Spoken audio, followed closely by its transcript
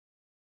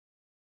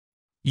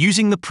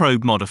Using the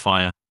probe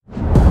modifier.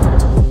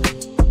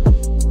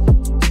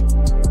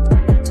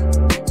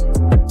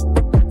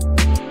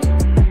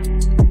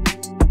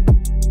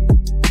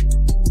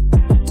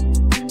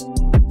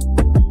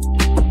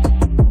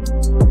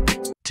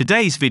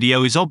 Today's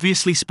video is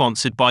obviously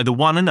sponsored by the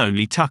one and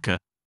only Tucker.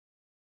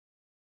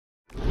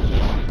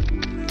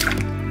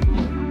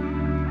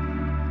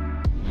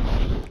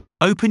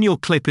 Open your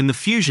clip in the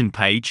Fusion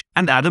page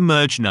and add a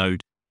merge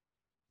node.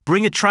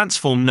 Bring a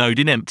transform node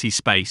in empty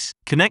space,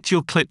 connect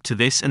your clip to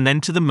this and then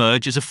to the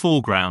merge as a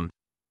foreground.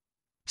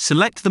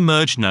 Select the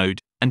merge node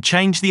and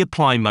change the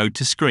apply mode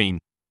to screen.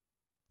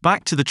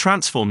 Back to the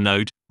transform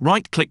node,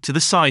 right-click to the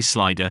size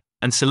slider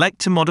and select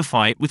to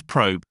modify it with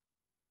probe.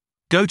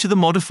 Go to the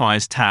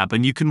modifiers tab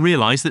and you can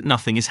realize that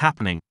nothing is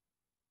happening.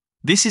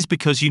 This is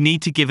because you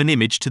need to give an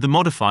image to the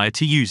modifier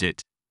to use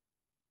it.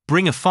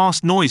 Bring a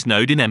fast noise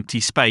node in empty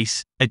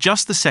space,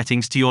 adjust the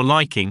settings to your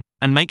liking,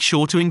 and make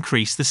sure to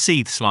increase the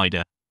seethe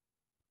slider.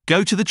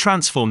 Go to the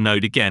transform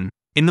node again,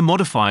 in the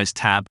modifiers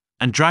tab,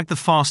 and drag the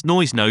fast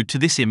noise node to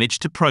this image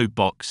to probe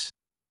box.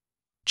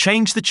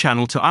 Change the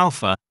channel to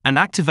alpha and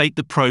activate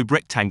the probe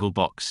rectangle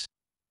box.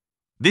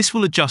 This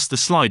will adjust the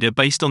slider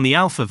based on the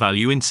alpha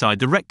value inside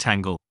the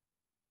rectangle.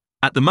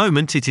 At the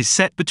moment it is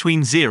set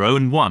between 0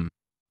 and 1.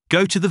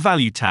 Go to the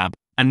value tab,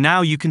 and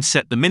now you can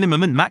set the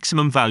minimum and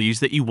maximum values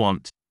that you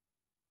want.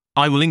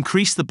 I will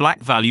increase the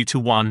black value to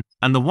 1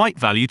 and the white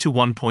value to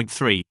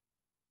 1.3.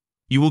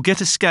 You will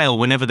get a scale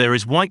whenever there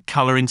is white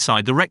color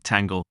inside the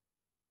rectangle.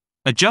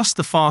 Adjust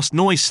the fast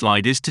noise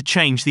sliders to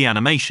change the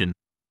animation.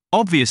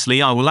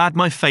 Obviously I will add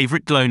my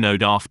favorite glow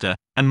node after,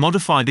 and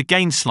modify the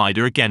gain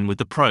slider again with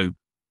the probe.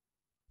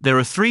 There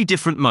are 3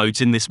 different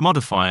modes in this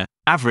modifier: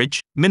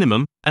 average,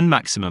 minimum, and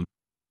maximum.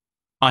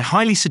 I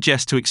highly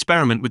suggest to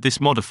experiment with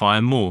this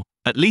modifier more,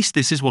 at least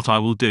this is what I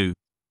will do.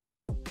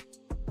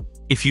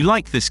 If you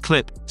like this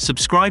clip,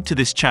 subscribe to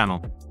this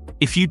channel.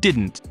 If you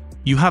didn't,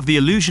 you have the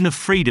illusion of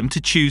freedom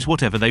to choose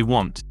whatever they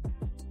want.